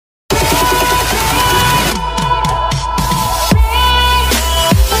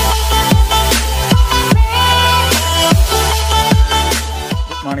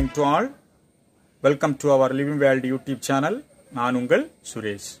to all. Welcome to our Living World YouTube channel. நான் உங்கள்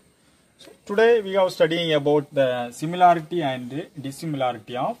Suresh. Today we are studying about the similarity and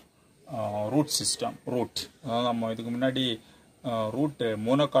dissimilarity of root system. Root. நம்ம இதுக்கு முன்னாடி root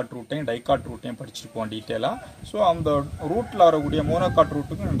monocot root and dicot root படிச்சிருப்போம் டீடைலா. So அந்த ரூட்ல வரக்கூடிய monocot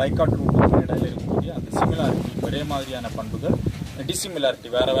rootக்கும் dicot rootக்கும் இடையில இருக்கக்கூடிய அந்த similarity ஒரே மாதிரியான பண்புகள்,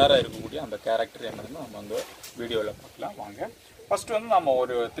 dissimilarity வேற வேற இருக்கக்கூடிய அந்த character என்னன்னு நம்ம அந்த வீடியோல பார்க்கலாம் வாங்க. First one, we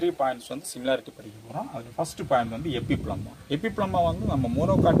have 3 points on similarity. The first point is epiplemma. Epiplemma is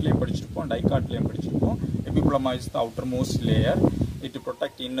monocot and dicot. Epiplemma is the outermost layer. It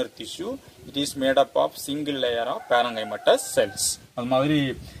protects inner tissue. It is made up of single layer of parenchymatous cells.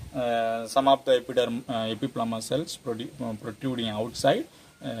 Some of the epiplemma cells protruding outside.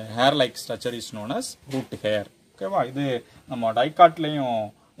 Hair-like structure is known as root hair. Okay, this is dicot.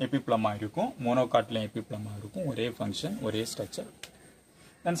 Epiplemma irukum, monocot la epiplemma irukum, ஒரே function, ஒரே structure.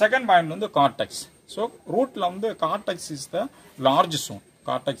 Then second point வந்து cortex. So root la வந்து cortex is the large zone.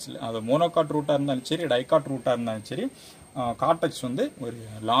 Cortex அது monocot root ஆ இருந்தாலும் சரி, dicot root ஆ இருந்தாலும் சரி, cortex வந்து ஒரு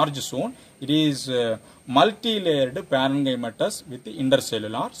large zone. It is multi-layered parenchymatous with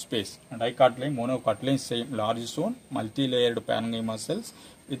intercellular space. Dicot லையும் monocot லையும் same large zone, multi-layered parenchyma cells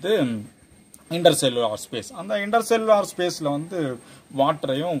with intercellular space. And the intercellular space la vandu water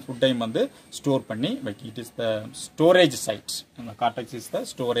ayum food ayum vandu store panni like it is the storage site, and the cortex is the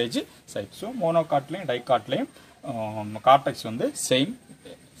storage site. So monocot layum dicot layum cortex vandu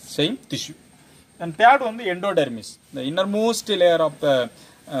same tissue. And third vandu endodermis. The innermost layer of the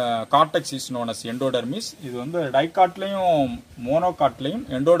cortex is known as endodermis. Idu vandu dicot layum monocot layum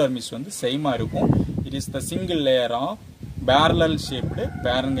endodermis vandu same ah irukum. It is the single layer of parallel shaped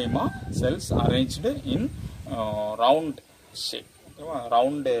parenchyma cells arranged in round shape.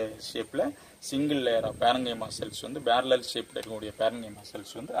 Round shape la single layer of parenchyma cells வந்து parallel shaped இருக்கக்கூடிய parenchyma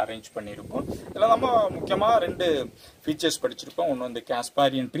cells வந்து arrange பண்ணிருக்கோம். இதல நம்ம முக்கியமா ரெண்டு features படிச்சிருப்போம். ஒன்னு வந்து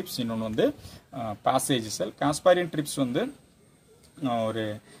Casparian trips, இன்னொன்னு வந்து passage cell. Casparian trips வந்து ஒரு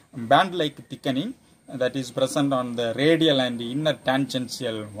band like thickening that is present on the radial and inner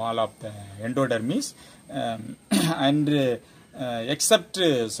tangential wall of the endodermis, and except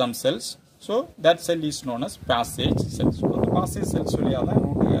some cells, so that cell is known as passage cells. So the passage cells வழியா தான்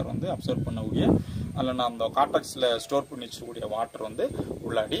root hair வந்து observe பண்ணக்கூடிய அல்லனா அந்த கார்டெக்ஸ்ல store பண்ணி வச்சிருக்கூடிய water வந்து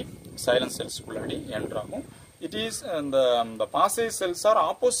உள்ளாடி silence cells உள்ளாடி enter ஆகும். It is the passage cells are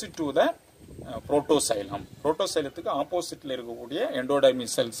opposite to the protoxylem. Protoxylethக்கு ஆப்போசிட்ல இருக்கக்கூடிய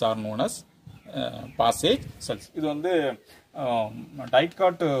endodermis cells are known as passage cells. இது வந்து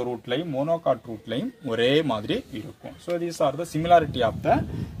dicot root லையும் monocot root லையும் ஒரே மாதிரி இருக்கும். So these are the similarity of the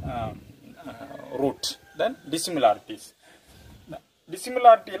root. Then dissimilarities.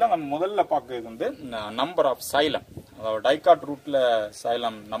 Dissimilarity ல நம்ம முதல்ல பார்க்கிறது வந்து number of xylem. அதாவது dicot rootல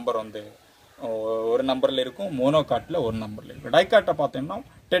xylem நம்பர் வந்து ஒரு நம்பர்ல இருக்கும், monocotல ஒரு நம்பர்ல இருக்கும். dicot பார்த்தோம்னா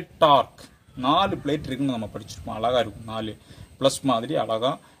tetrarch 4 பிளேட் இருக்குன்னு நம்ம படிச்சிருப்போம். அழகா இருக்கும், 4 பிளஸ் மாதிரி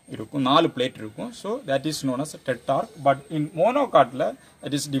அழகா இருக்கும், 4 பிளேட் இருக்கும். So that is known as a tetrarch. But in monocot la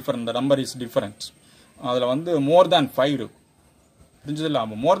it is different, the number is different. அதுல வந்து more than 5 இருக்கும். புரிஞ்சதுல?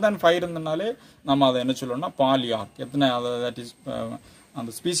 more than 5 இருந்தனாலே நம்ம அதை என்ன சொல்றோம்னா பாலியார்க். எத்தனை that is அந்த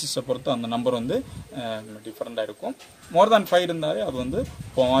ஸ்பீசிஸை பொறுத்து அந்த நம்பர் வந்து டிஃபரெண்டா இருக்கும். more than 5 இருந்தாலே அது வந்து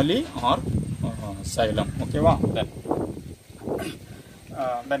பாலியார்க் சைலம். ஓகேவா?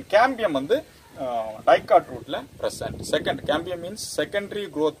 then cambium வந்து dicot root la present. Second, cambium means secondary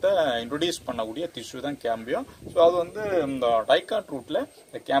growth introduce பண்ணக்கூடிய tissue தான் cambium. So அது வந்து இந்த dicot root la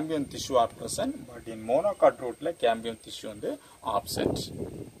the cambium tissue are present, but in monocot root la cambium tissue வந்து absent.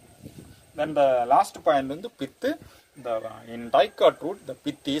 Then the last point வந்து pith. In dicot root the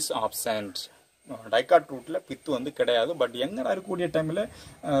pith is absent. dicot root la pith வந்து கிடையாது. But எங்கடா இருக்கக்கூடிய டைம்ல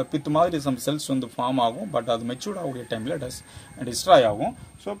pith மாதிரி some cells வந்து form ஆகும். பட் அது மெச்சூர்ட் ஆகக்கூடிய டைம்ல டிஸ்ட்ராய் ஆகும்.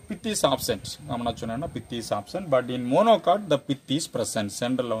 So pith is absent. நாம என்ன சொன்னோம்னா pith is absent. But in monocot the pith is present.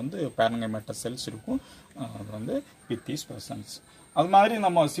 சென்டர்ல வந்து parenchymatous cells இருக்கும். அது வந்து pith is present. அது மாதிரி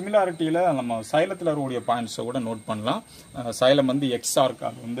நம்ம சிமிலாரிட்டியில நம்ம சைலத்துல இருக்கக்கூடிய பாயிண்ட்ஸை கூட நோட் பண்ணலாம். சைலம் வந்து எக்ஸார்க்.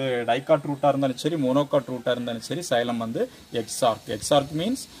 அது வந்து dicot root ஆ இருந்தாலும் சரி, monocot root ஆ இருந்தாலும் சரி, சைலம் வந்து exarch. Exarch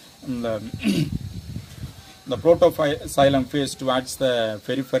means the protoxylem face towards the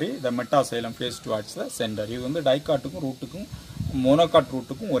periphery, the metaxylem face towards the center. இது வந்து dicotக்கும் rootக்கும் monocot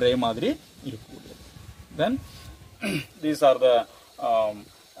rootக்கும் ஒரே மாதிரி இருக்கும். Then these are the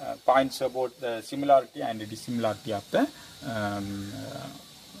points about the similarity and dissimilarity of the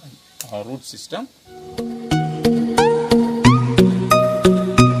root system.